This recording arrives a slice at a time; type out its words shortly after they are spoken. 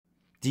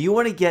Do you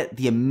want to get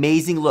the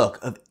amazing look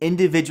of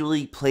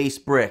individually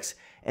placed bricks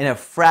in a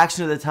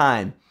fraction of the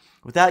time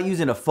without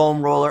using a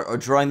foam roller or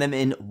drawing them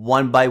in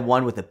one by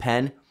one with a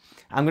pen?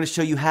 I'm going to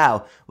show you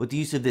how with the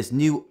use of this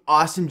new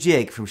awesome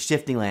jig from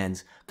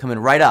ShiftingLands, coming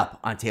right up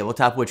on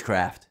Tabletop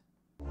Witchcraft.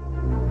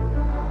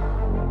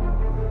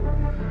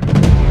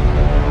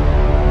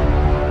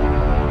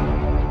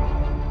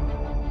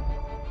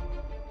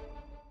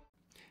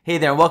 Hey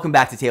there, and welcome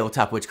back to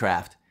Tabletop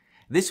Witchcraft.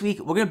 This week,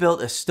 we're going to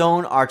build a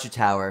stone archer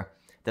tower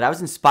that I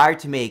was inspired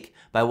to make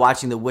by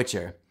watching The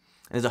Witcher.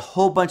 And there's a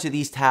whole bunch of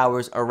these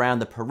towers around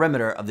the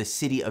perimeter of the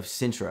city of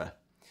Sintra.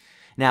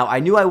 Now, I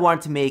knew I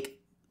wanted to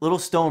make little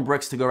stone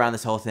bricks to go around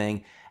this whole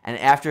thing, and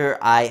after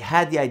I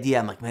had the idea,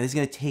 I'm like, man, this is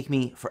going to take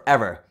me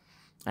forever.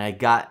 And I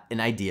got an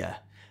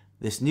idea.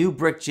 This new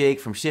brick jig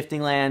from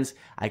ShiftingLands.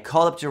 I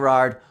called up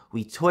Gerard.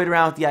 We toyed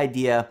around with the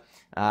idea.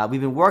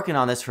 We've been working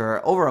on this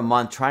for over a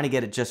month, trying to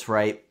get it just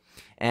right.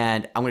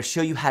 And I'm going to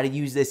show you how to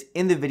use this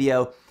in the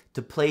video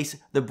to place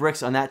the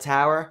bricks on that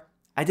tower.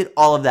 I did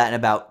all of that in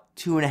about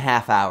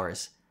 2.5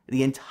 hours.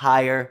 The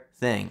entire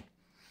thing.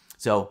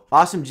 So,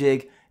 awesome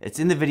jig. It's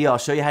in the video. I'll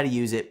show you how to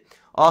use it.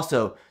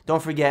 Also,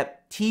 don't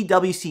forget,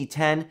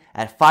 TWC10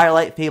 at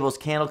Firelight Fables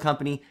Candle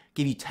Company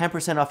give you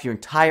 10% off your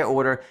entire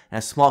order, and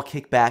a small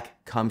kickback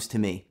comes to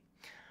me.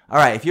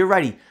 Alright, if you're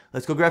ready,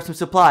 let's go grab some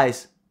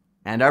supplies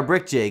and our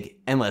brick jig,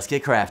 and let's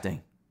get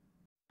crafting.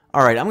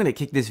 Alright, I'm going to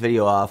kick this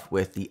video off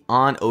with the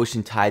On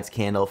Ocean Tides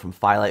candle from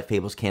Firelight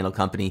Fables Candle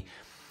Company.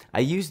 I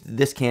used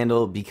this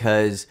candle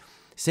because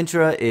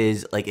Sintra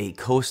is like a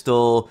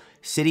coastal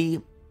city,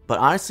 but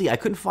honestly, I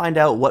couldn't find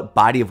out what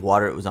body of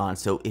water it was on.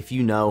 So if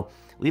you know,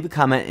 leave a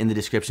comment in the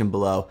description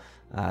below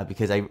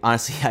because I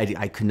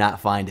could not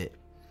find it.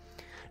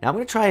 Now I'm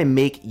going to try and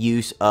make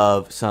use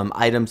of some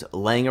items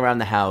laying around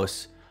the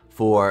house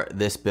for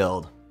this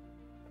build.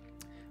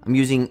 I'm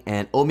using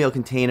an oatmeal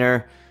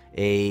container,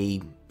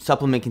 a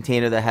supplement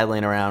container that I had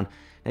laying around.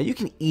 Now you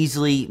can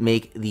easily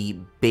make the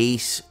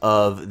base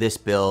of this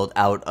build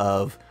out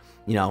of,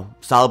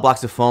 solid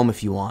blocks of foam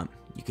if you want.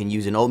 You can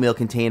use an oatmeal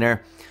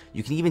container.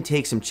 You can even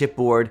take some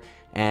chipboard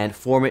and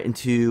form it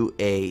into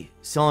a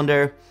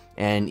cylinder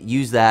and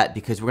use that,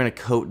 because we're going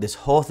to coat this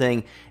whole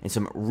thing in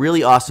some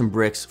really awesome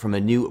bricks from a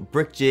new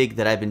brick jig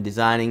that I've been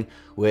designing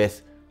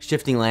with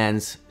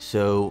ShiftingLands.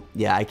 So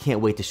yeah, I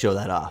can't wait to show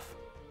that off.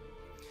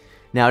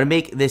 Now, to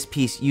make this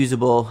piece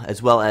usable,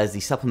 as well as the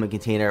supplement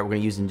container we're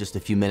going to use in just a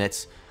few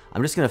minutes,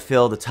 I'm just going to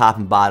fill the top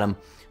and bottom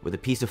with a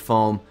piece of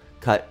foam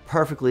cut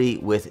perfectly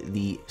with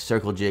the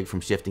circle jig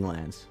from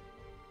ShiftingLands.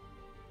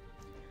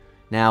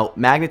 Now,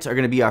 magnets are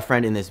going to be our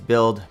friend in this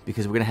build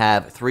because we're going to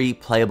have 3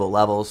 playable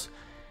levels.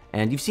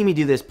 And you've seen me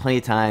do this plenty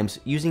of times,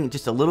 using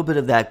just a little bit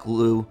of that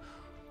glue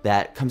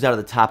that comes out of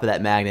the top of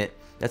that magnet.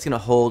 That's going to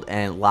hold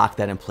and lock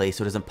that in place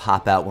so it doesn't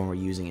pop out when we're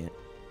using it.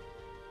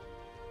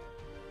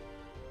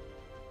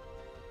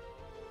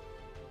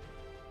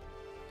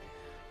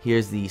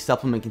 Here's the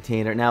supplement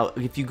container. Now,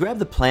 if you grab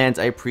the plans,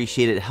 I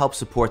appreciate it. It helps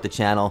support the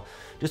channel.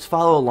 Just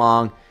follow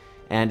along,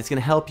 and it's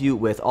going to help you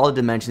with all the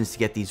dimensions to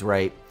get these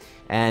right.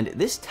 And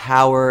this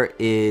tower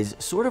is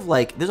sort of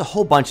like, there's a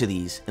whole bunch of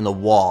these in the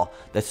wall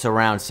that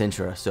surround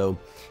Sintra. So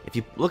if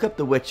you look up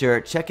The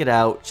Witcher, check it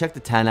out, check the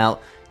 10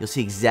 out, you'll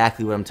see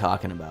exactly what I'm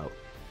talking about.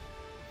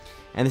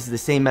 And this is the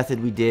same method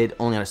we did,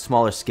 only on a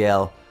smaller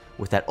scale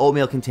with that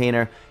oatmeal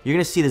container. You're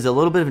going to see there's a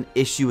little bit of an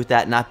issue with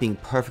that not being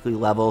perfectly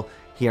level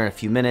here in a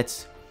few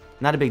minutes.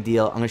 Not a big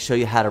deal. I'm going to show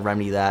you how to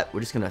remedy that. We're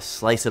just going to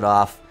slice it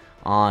off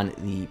on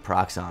the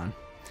Proxon.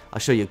 I'll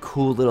show you a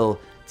cool little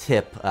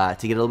tip to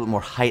get a little bit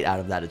more height out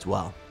of that as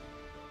well.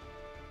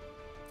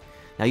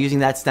 Now, using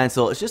that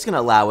stencil, it's just going to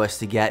allow us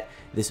to get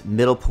this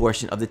middle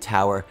portion of the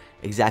tower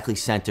exactly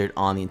centered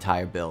on the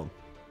entire build.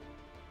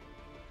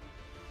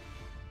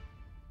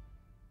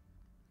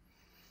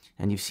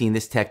 And you've seen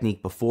this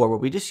technique before, where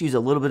we just use a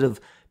little bit of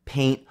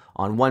paint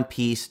on one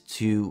piece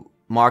to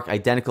mark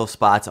identical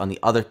spots on the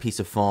other piece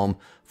of foam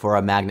for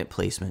our magnet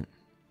placement.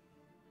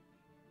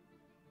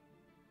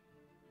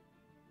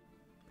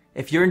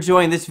 If you're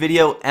enjoying this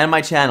video and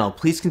my channel,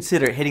 please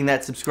consider hitting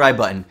that subscribe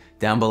button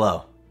down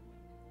below.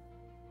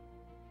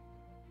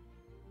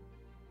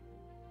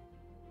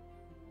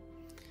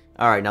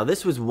 Alright, now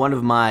this was one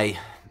of my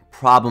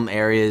problem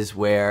areas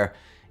where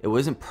it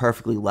wasn't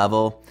perfectly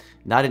level.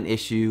 Not an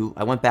issue.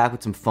 I went back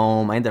with some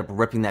foam. I ended up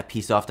ripping that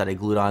piece off that I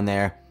glued on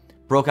there.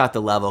 Broke out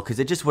the level because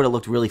it just would have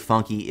looked really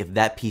funky if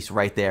that piece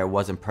right there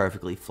wasn't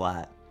perfectly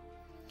flat.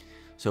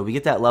 So we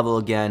get that level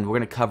again. We're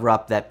going to cover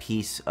up that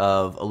piece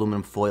of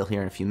aluminum foil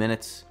here in a few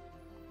minutes.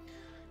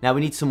 Now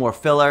we need some more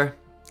filler,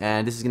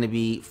 and this is going to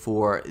be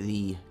for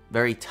the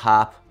very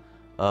top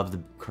of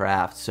the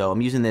craft. So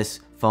I'm using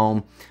this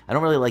foam. I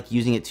don't really like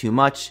using it too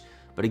much,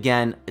 but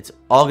again, it's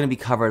all going to be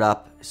covered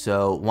up,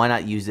 so why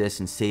not use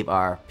this and save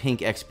our pink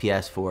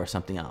XPS for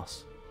something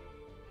else.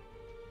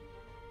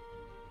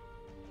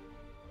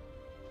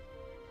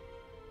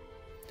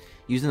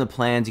 Using the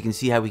plans, you can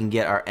see how we can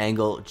get our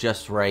angle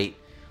just right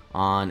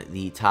on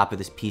the top of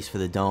this piece for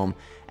the dome.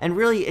 And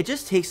really, it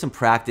just takes some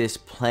practice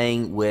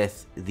playing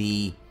with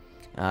the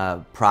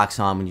prox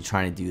on when you're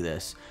trying to do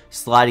this.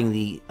 Sliding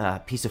the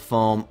piece of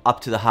foam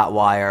up to the hot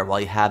wire while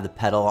you have the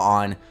pedal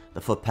on,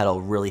 the foot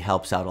pedal, really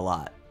helps out a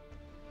lot.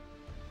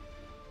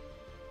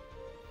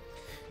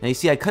 Now you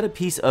see I cut a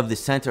piece of the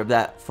center of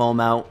that foam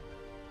out.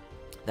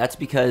 That's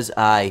because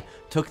I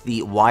took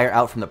the wire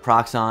out from the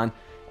proxon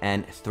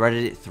and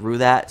threaded it through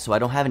that, so I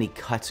don't have any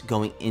cuts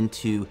going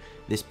into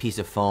this piece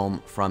of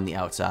foam from the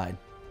outside.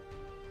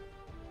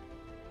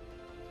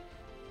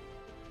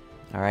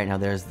 Alright, now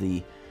there's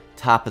the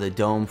top of the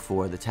dome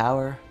for the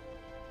tower.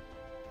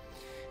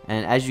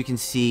 And as you can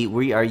see,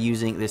 we are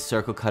using this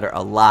circle cutter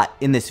a lot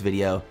in this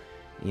video.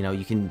 You know,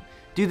 you can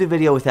do the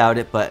video without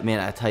it, but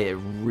man, I tell you,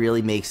 it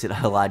really makes it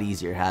a lot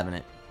easier having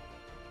it.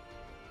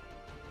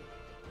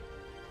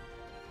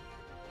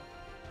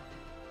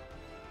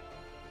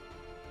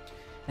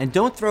 And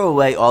don't throw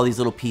away all these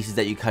little pieces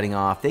that you're cutting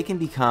off. They can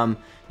become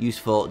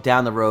useful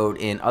down the road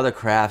in other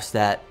crafts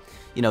that,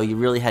 you know, you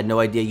really had no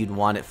idea you'd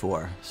want it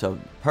for. So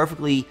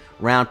perfectly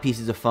round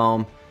pieces of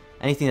foam,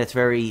 anything that's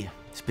very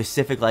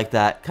specific like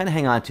that, kind of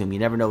hang on to them. You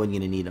never know when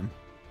you're going to need them.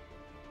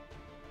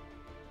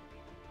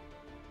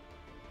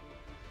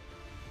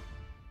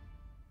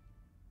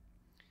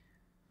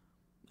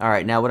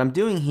 Alright, now what I'm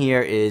doing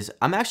here is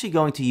I'm actually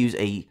going to use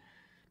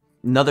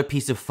another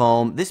piece of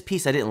foam. This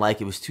piece I didn't like,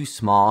 it was too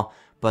small,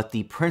 but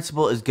the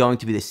principle is going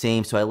to be the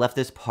same, so I left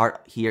this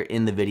part here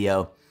in the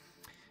video.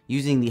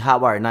 Using the hot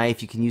wire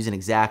knife, you can use an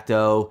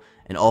X-Acto,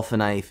 an Alpha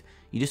knife.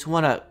 You just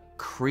want to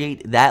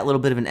create that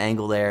little bit of an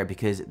angle there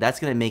because that's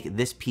going to make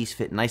this piece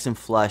fit nice and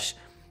flush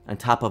on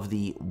top of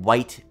the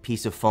white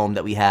piece of foam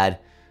that we had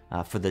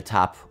for the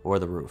top or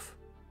the roof.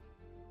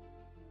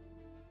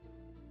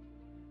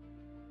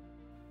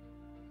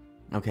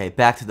 Okay,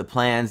 back to the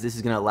plans. This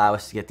is going to allow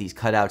us to get these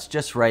cutouts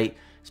just right,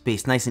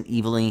 spaced nice and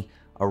evenly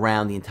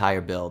around the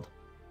entire build.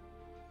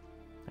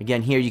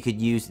 Again, here you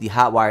could use the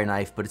hot wire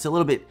knife, but it's a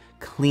little bit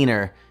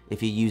cleaner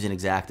if you use an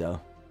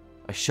X-Acto,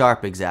 a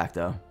sharp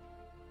X-Acto.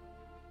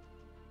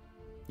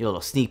 A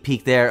little sneak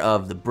peek there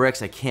of the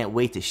bricks. I can't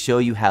wait to show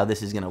you how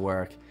this is going to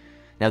work.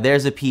 Now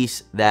there's a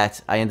piece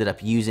that I ended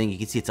up using. You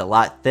can see it's a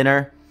lot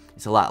thinner,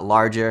 it's a lot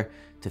larger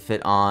to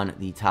fit on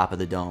the top of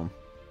the dome.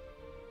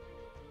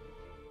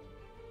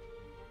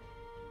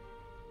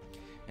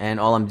 And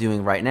all I'm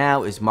doing right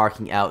now is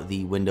marking out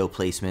the window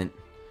placement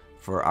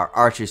for our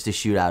archers to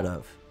shoot out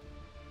of.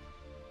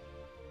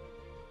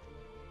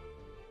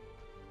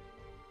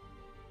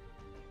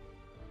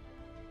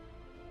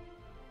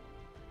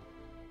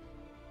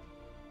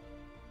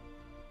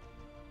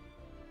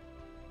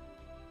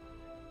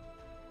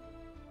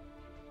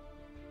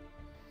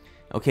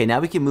 Okay, now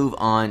we can move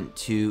on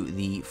to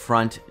the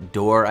front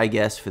door, I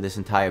guess, for this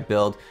entire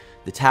build.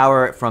 The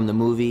tower from the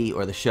movie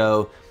or the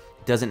show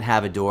doesn't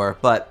have a door,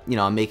 but, you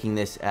know, I'm making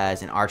this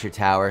as an archer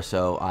tower,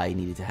 so I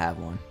needed to have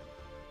one.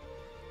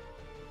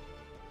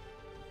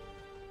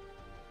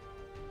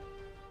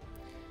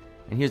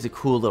 And here's a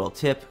cool little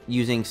tip.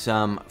 Using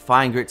some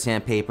fine grit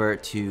sandpaper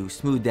to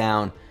smooth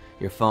down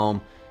your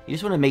foam, you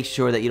just want to make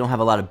sure that you don't have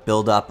a lot of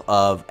buildup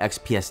of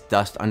XPS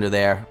dust under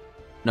there.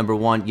 Number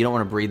one, you don't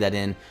want to breathe that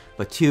in,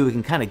 but two, it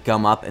can kind of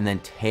gum up and then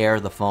tear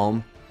the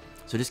foam.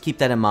 So just keep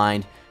that in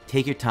mind.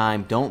 Take your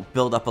time. Don't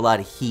build up a lot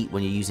of heat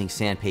when you're using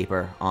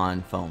sandpaper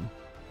on foam.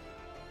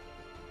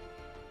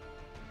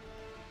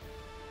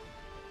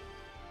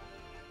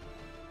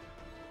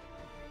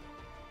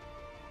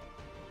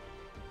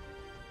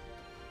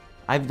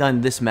 I've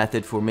done this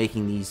method for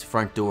making these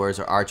front doors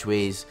or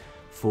archways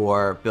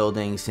for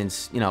buildings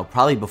since, you know,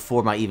 probably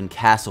before my even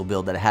castle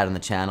build that I had on the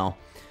channel.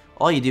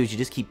 All you do is you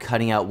just keep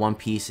cutting out one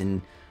piece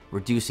and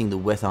reducing the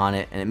width on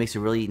it, and it makes a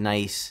really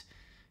nice,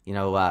 you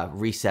know,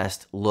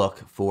 recessed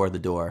look for the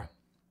door.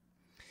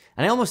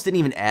 And I almost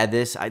didn't even add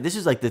this. This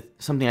is like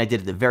something I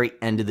did at the very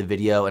end of the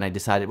video, and I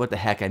decided, what the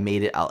heck, I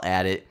made it, I'll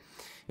add it.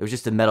 It was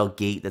just a metal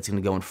gate that's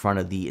going to go in front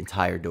of the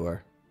entire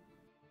door.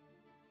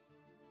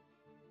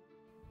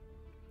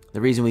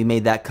 The reason we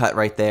made that cut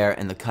right there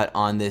and the cut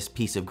on this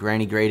piece of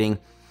granny grating,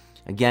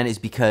 again, is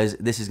because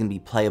this is going to be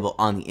playable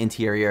on the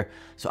interior,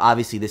 so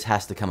obviously this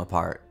has to come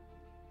apart.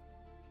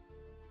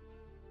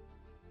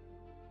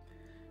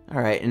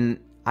 Alright,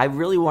 and I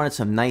really wanted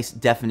some nice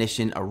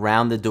definition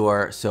around the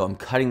door, so I'm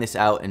cutting this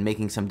out and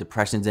making some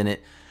depressions in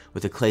it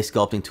with a clay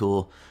sculpting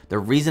tool. The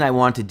reason I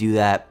wanted to do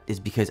that is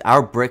because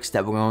our bricks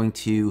that we're going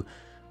to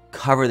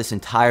cover this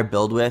entire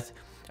build with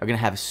are going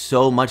to have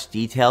so much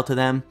detail to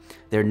them.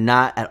 They're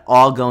not at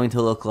all going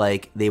to look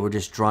like they were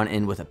just drawn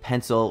in with a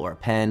pencil or a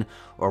pen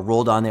or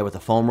rolled on there with a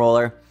foam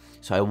roller.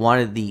 So I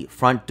wanted the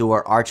front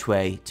door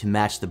archway to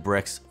match the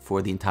bricks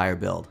for the entire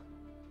build.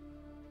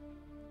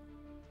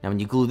 Now when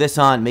you glue this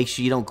on, make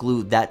sure you don't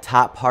glue that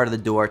top part of the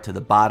door to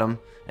the bottom.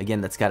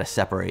 Again, that's got to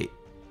separate.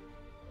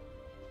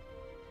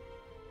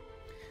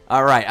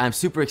 Alright, I'm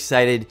super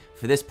excited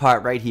for this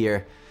part right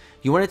here.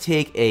 You want to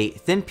take a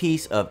thin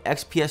piece of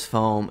XPS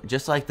foam,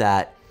 just like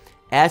that,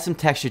 add some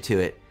texture to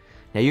it.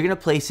 Now you're going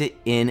to place it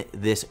in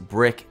this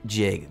brick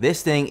jig.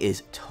 This thing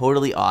is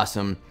totally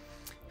awesome,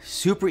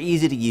 super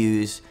easy to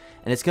use,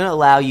 and it's going to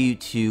allow you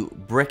to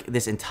brick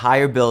this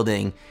entire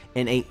building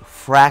in a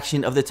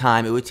fraction of the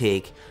time it would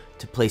take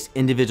to place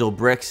individual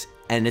bricks,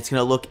 and it's going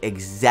to look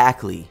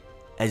exactly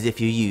as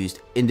if you used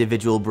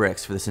individual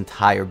bricks for this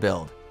entire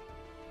build.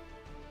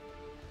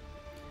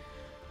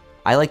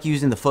 I like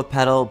using the foot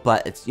pedal,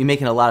 but you're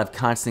making a lot of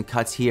constant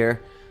cuts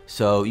here,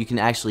 so you can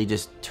actually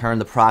just turn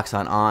the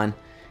Proxxon on,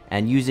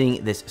 and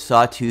using this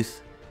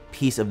sawtooth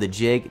piece of the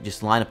jig,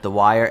 just line up the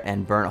wire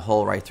and burn a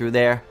hole right through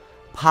there.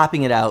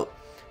 Popping it out,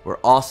 we're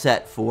all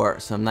set for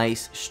some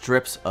nice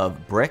strips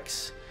of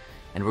bricks,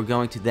 and we're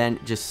going to then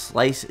just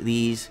slice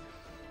these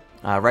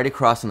right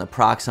across on the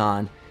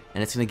Proxxon,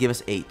 and it's going to give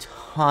us a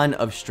ton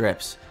of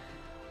strips.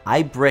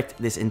 I bricked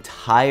this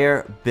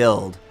entire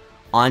build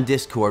on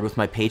Discord with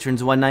my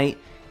patrons one night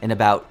in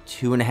about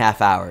 2.5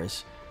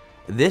 hours.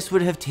 This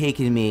would have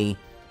taken me,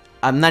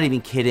 I'm not even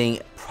kidding,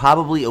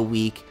 probably a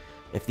week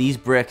if these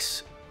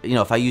bricks,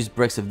 if I used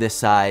bricks of this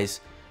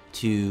size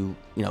to,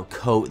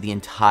 coat the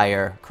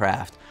entire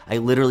craft. I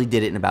literally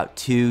did it in about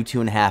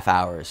 2.5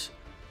 hours.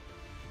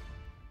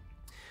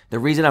 The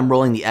reason I'm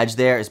rolling the edge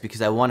there is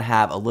because I want to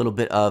have a little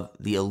bit of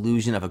the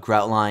illusion of a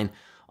grout line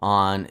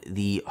on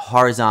the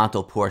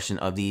horizontal portion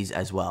of these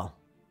as well.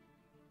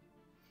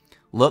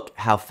 Look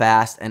how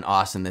fast and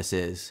awesome this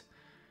is.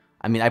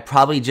 I mean, I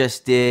probably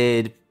just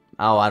did,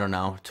 I don't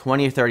know,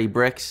 20 or 30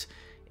 bricks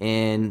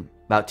in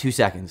about 2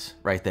 seconds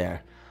right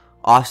there.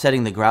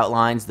 Offsetting the grout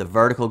lines, the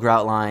vertical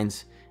grout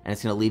lines, and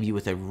it's going to leave you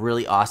with a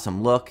really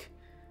awesome look.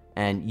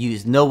 And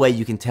there's no way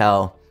you can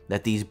tell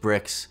that these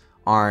bricks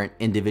aren't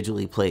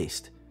individually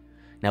placed.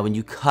 Now, when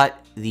you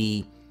cut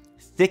the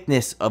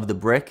thickness of the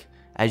brick,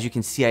 as you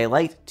can see, I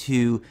like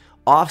to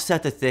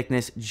offset the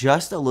thickness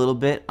just a little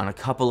bit on a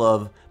couple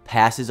of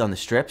passes on the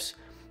strips.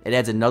 It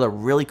adds another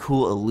really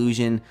cool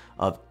illusion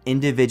of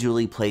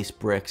individually placed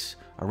bricks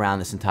around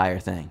this entire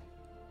thing.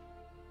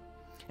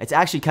 It's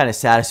actually kind of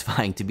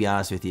satisfying, to be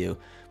honest with you,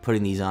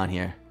 putting these on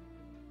here.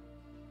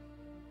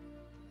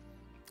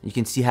 You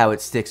can see how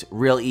it sticks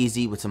real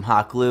easy with some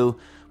hot glue.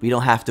 We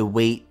don't have to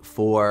wait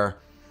for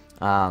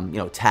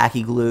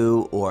tacky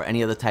glue or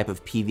any other type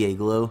of PVA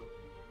glue.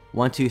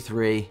 1, 2,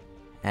 3,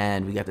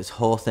 and we got this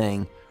whole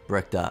thing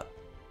bricked up.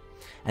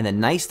 And the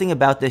nice thing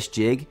about this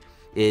jig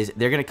is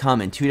they're going to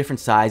come in 2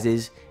 different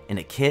sizes in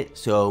a kit.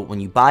 So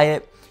when you buy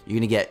it, you're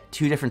going to get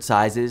 2 different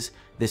sizes,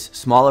 this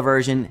smaller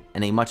version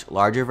and a much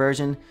larger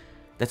version.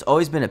 That's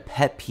always been a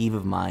pet peeve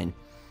of mine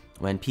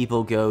when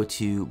people go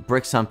to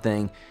brick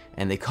something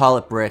and they call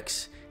it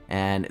bricks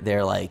and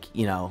they're like,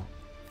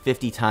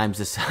 50 times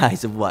the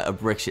size of what a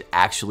brick should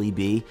actually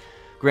be.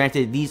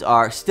 Granted, these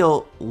are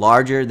still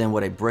larger than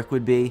what a brick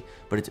would be,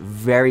 but it's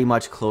very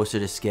much closer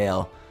to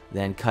scale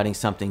than cutting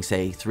something,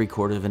 say,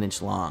 3/4 of an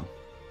inch long.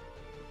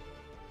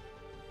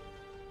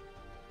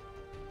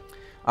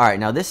 Alright,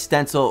 now this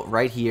stencil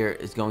right here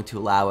is going to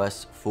allow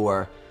us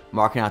for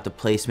marking out the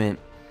placement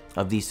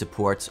of these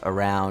supports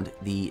around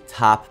the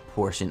top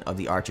portion of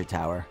the Archer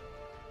Tower.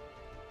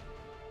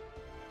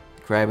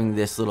 Grabbing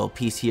this little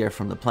piece here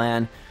from the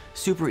plan,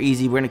 super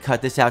easy. We're going to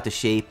cut this out to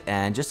shape,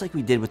 and just like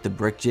we did with the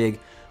brick jig,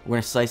 we're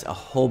going to slice a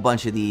whole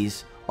bunch of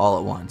these all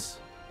at once.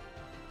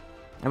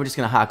 And we're just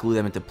going to hot glue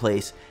them into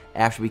place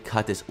after we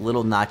cut this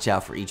little notch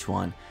out for each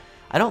one.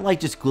 I don't like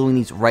just gluing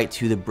these right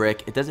to the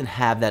brick. It doesn't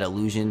have that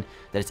illusion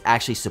that it's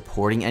actually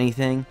supporting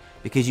anything,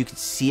 because you can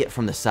see it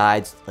from the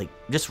sides, like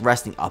just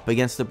resting up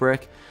against the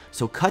brick.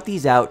 So cut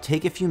these out,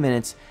 take a few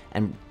minutes,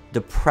 and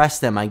depress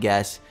them, I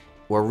guess,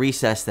 or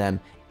recess them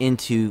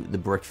into the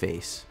brick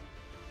face.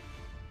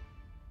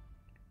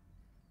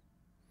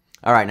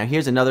 Alright, now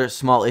here's another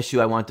small issue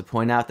I wanted to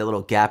point out, that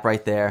little gap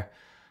right there.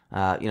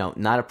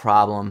 Not a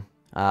problem.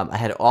 I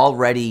had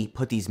already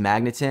put these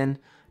magnets in.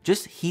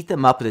 Just heat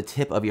them up with the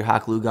tip of your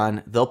hot glue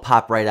gun. They'll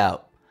pop right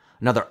out.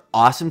 Another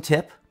awesome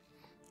tip,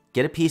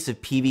 get a piece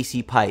of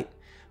PVC pipe.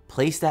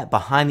 Place that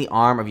behind the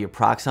arm of your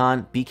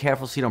Proxxon. Be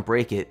careful so you don't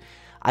break it.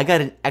 I got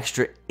an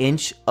extra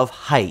inch of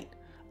height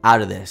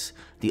out of this.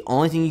 The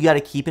only thing you got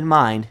to keep in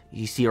mind,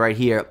 you see right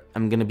here,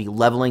 I'm going to be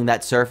leveling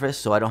that surface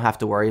so I don't have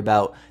to worry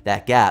about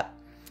that gap.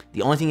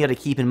 The only thing you got to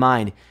keep in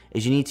mind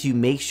is you need to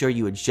make sure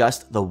you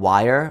adjust the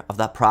wire of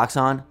that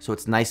Proxxon so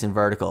it's nice and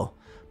vertical.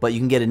 But you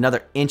can get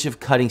another inch of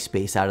cutting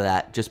space out of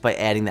that just by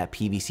adding that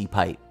PVC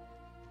pipe.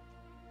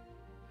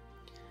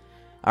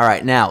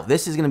 Alright, now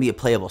this is going to be a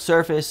playable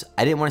surface.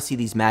 I didn't want to see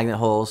these magnet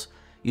holes.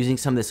 Using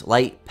some of this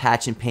light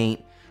patch and paint,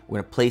 we're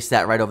going to place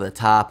that right over the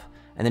top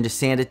and then just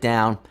sand it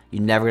down.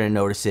 You're never going to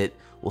notice it.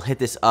 We'll hit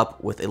this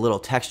up with a little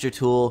texture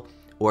tool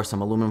or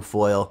some aluminum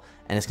foil,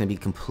 and it's going to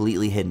be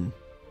completely hidden.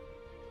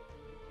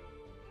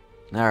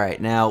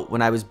 Alright, now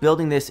when I was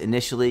building this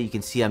initially, you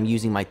can see I'm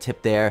using my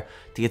tip there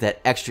to get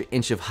that extra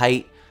inch of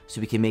height so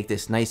we can make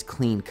this nice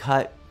clean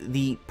cut.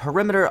 The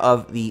perimeter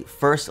of the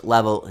first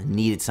level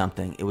needed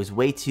something. It was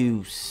way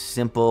too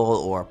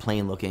simple or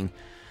plain looking,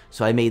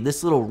 so I made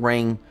this little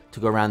ring to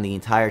go around the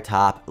entire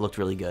top. It looked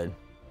really good.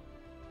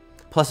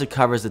 Plus it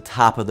covers the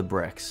top of the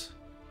bricks.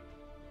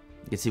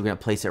 You can see we're going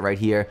to place it right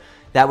here.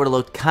 That would have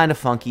looked kind of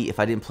funky if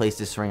I didn't place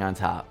this ring on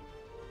top.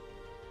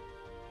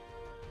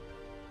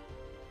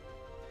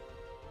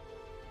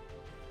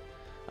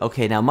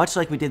 Okay, now much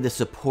like we did the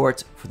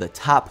supports for the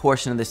top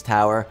portion of this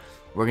tower,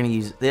 we're going to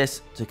use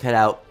this to cut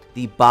out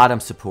the bottom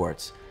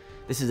supports.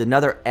 This is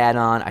another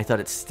add-on. I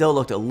thought it still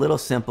looked a little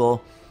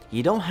simple.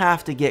 You don't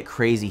have to get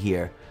crazy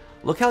here.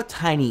 Look how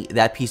tiny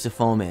that piece of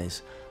foam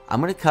is.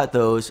 I'm going to cut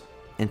those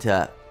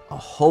into a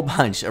whole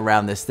bunch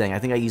around this thing. I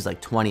think I used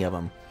like 20 of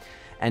them.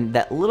 And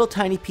that little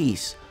tiny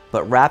piece,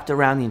 but wrapped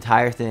around the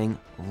entire thing,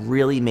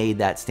 really made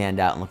that stand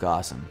out and look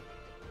awesome.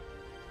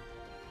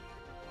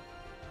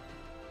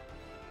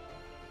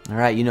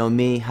 Alright, you know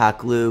me, hot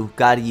glue.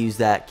 Gotta use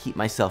that, keep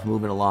myself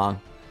moving along.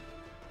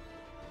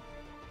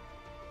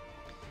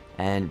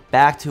 And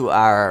back to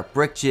our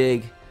brick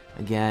jig.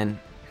 Again,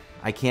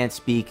 I can't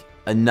speak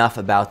enough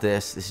about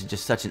this. This is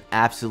just such an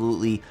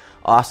absolutely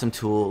awesome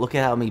tool. Look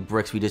at how many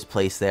bricks we just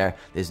placed there.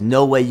 There's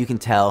no way you can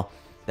tell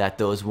that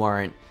those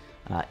weren't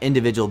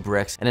individual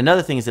bricks. And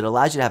another thing is it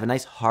allows you to have a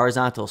nice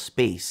horizontal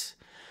space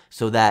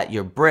so that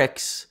your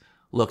bricks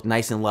look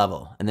nice and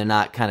level and they're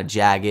not kind of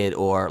jagged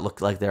or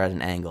look like they're at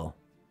an angle.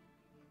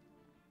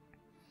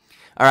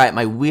 Alright,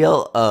 my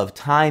wheel of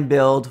time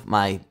build,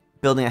 my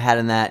building I had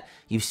in that,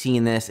 you've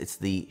seen this, it's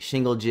the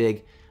shingle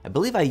jig. I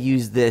believe I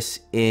used this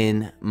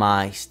in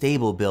my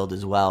stable build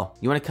as well.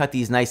 You want to cut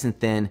these nice and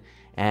thin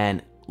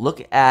and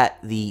look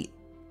at the,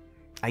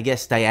 I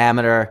guess,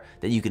 diameter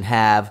that you can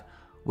have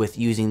with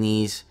using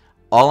these.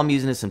 All I'm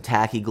using is some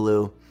tacky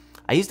glue.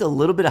 I used a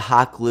little bit of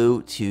hot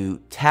glue to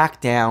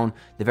tack down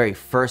the very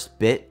first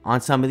bit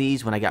on some of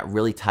these when I got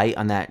really tight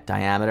on that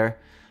diameter.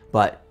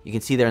 But you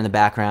can see there in the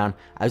background,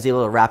 I was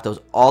able to wrap those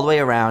all the way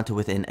around to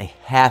within a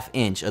 ½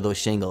 inch of those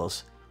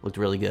shingles. Looked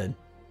really good.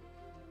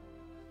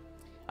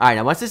 Alright,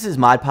 now once this is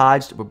Mod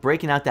Podged, we're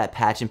breaking out that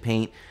patch and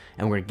paint,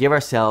 and we're going to give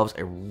ourselves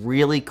a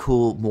really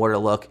cool mortar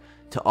look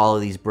to all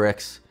of these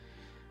bricks.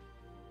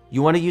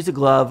 You want to use a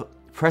glove,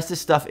 press this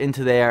stuff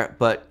into there,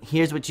 but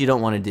here's what you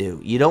don't want to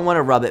do. You don't want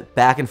to rub it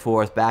back and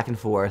forth,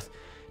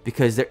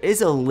 because there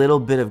is a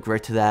little bit of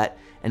grit to that,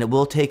 and it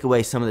will take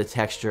away some of the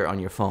texture on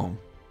your foam.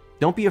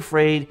 Don't be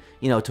afraid,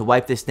 to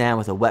wipe this down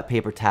with a wet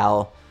paper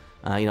towel.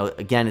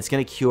 Again, it's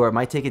going to cure. It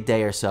might take a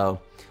day or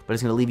so, but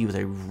it's going to leave you with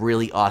a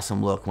really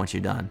awesome look once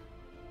you're done.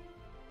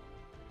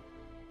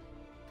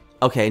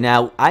 Okay,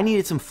 now I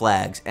needed some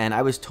flags, and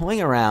I was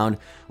toying around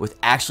with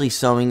actually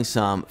sewing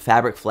some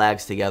fabric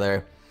flags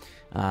together,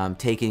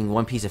 taking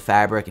one piece of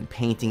fabric and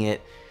painting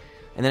it,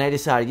 and then I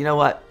decided, you know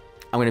what,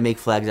 I'm going to make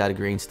flags out of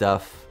green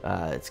stuff.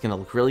 It's going to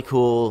look really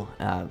cool,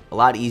 a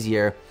lot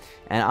easier,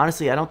 and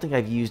honestly, I don't think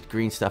I've used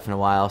green stuff in a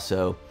while,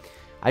 so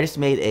I just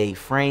made a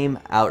frame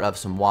out of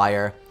some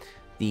wire.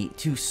 The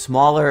two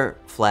smaller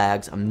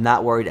flags, I'm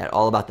not worried at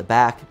all about the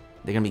back.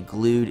 They're going to be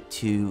glued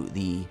to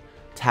the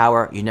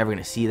tower. You're never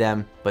going to see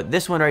them. But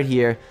this one right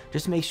here,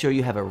 just make sure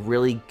you have a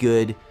really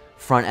good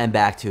front and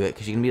back to it,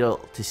 because you're going to be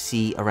able to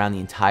see around the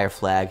entire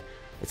flag.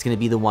 It's going to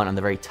be the one on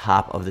the very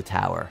top of the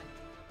tower.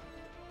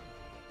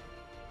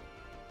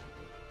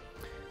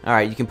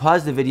 Alright, you can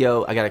pause the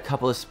video. I got a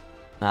couple of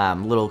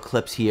little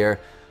clips here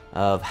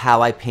of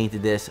how I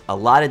painted this. A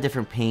lot of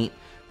different paint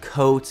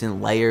coats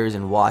and layers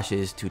and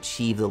washes to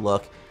achieve the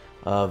look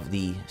of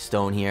the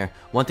stone here.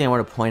 One thing I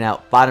want to point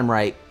out, bottom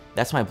right,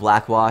 that's my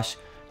black wash.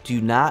 Do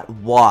not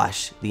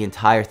wash the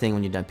entire thing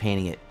when you're done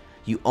painting it.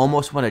 You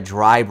almost want to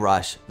dry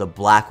brush the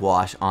black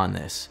wash on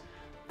this.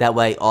 That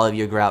way all of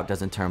your grout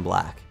doesn't turn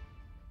black.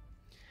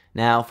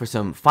 Now for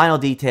some final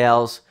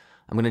details,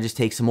 I'm going to just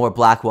take some more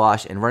black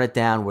wash and run it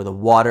down where the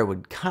water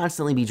would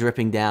constantly be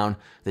dripping down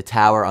the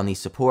tower on these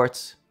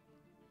supports.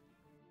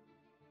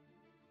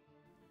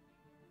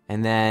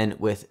 And then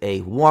with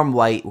a warm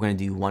white, we're going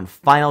to do one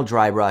final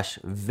dry brush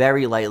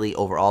very lightly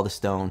over all the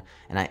stone.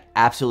 And I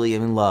absolutely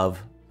am in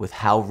love with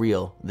how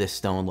real this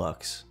stone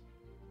looks.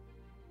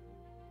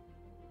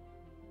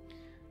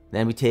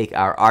 Then we take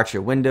our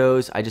archer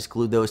windows. I just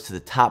glued those to the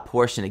top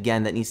portion.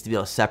 Again, that needs to be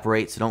able to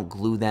separate, so don't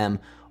glue them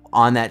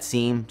on that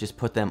seam. Just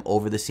put them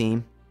over the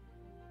seam.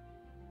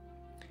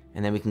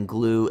 And then we can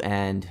glue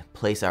and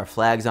place our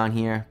flags on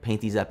here.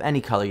 Paint these up any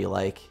color you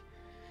like.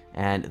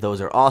 And those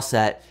are all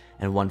set.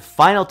 And one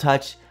final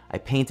touch, I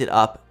painted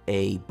up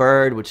a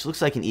bird, which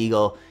looks like an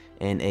eagle,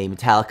 in a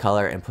metallic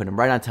color and put them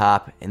right on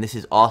top. And this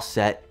is all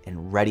set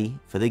and ready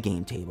for the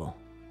game table.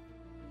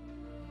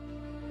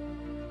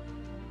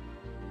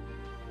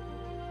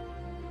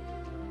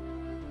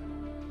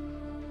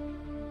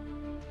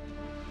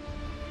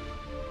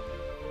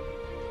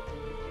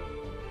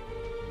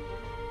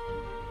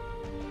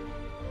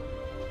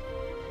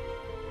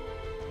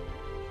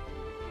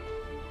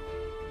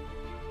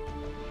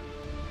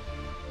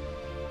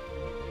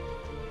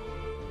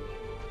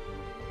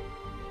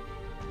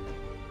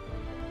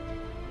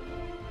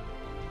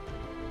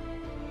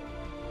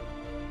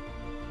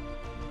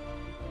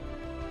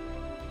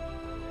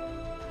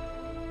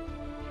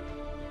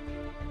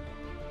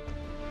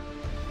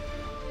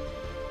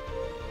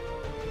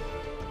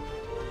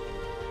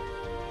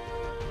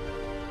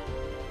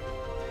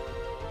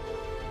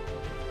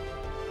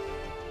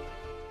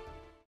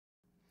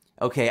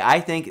 Okay, I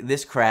think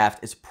this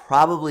craft is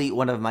probably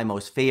one of my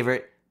most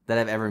favorite that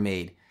I've ever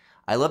made.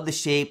 I love the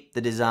shape,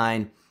 the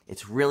design.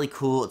 It's really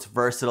cool. It's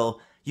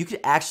versatile. You could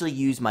actually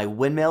use my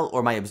windmill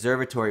or my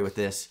observatory with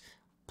this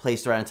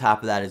placed right on top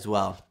of that as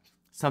well.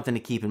 Something to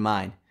keep in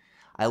mind.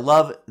 I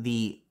love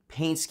the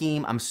paint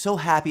scheme. I'm so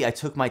happy I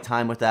took my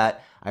time with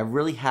that. I'm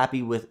really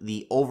happy with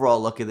the overall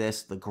look of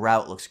this. The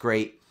grout looks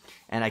great.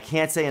 And I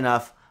can't say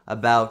enough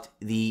about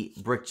the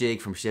brick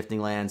jig from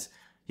ShiftingLands.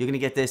 You're going to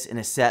get this in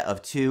a set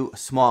of 2, a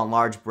small and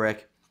large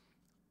brick.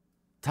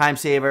 Time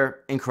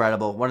saver,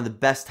 incredible. One of the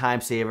best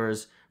time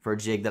savers for a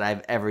jig that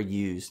I've ever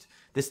used.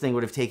 This thing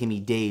would have taken me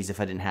days if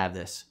I didn't have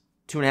this.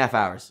 2.5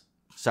 hours,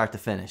 start to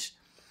finish.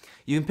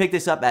 You can pick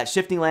this up at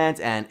ShiftingLands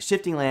and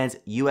ShiftingLands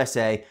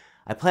USA.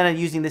 I plan on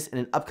using this in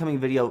an upcoming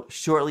video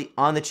shortly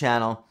on the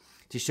channel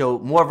to show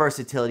more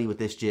versatility with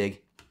this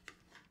jig.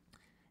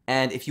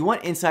 And if you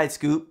want inside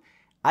scoop,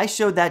 I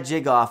showed that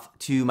jig off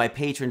to my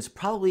patrons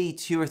probably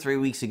 2 or 3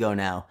 weeks ago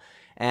now.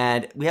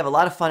 And we have a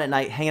lot of fun at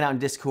night hanging out in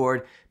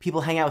Discord.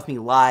 People hang out with me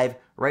live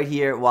right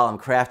here while I'm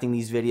crafting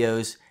these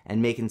videos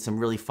and making some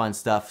really fun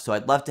stuff. So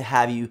I'd love to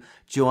have you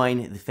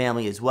join the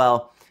family as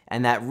well.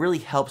 And that really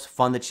helps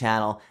fund the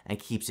channel and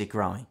keeps it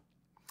growing.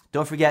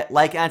 Don't forget,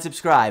 like and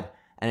subscribe.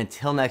 And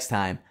until next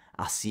time,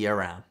 I'll see you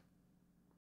around.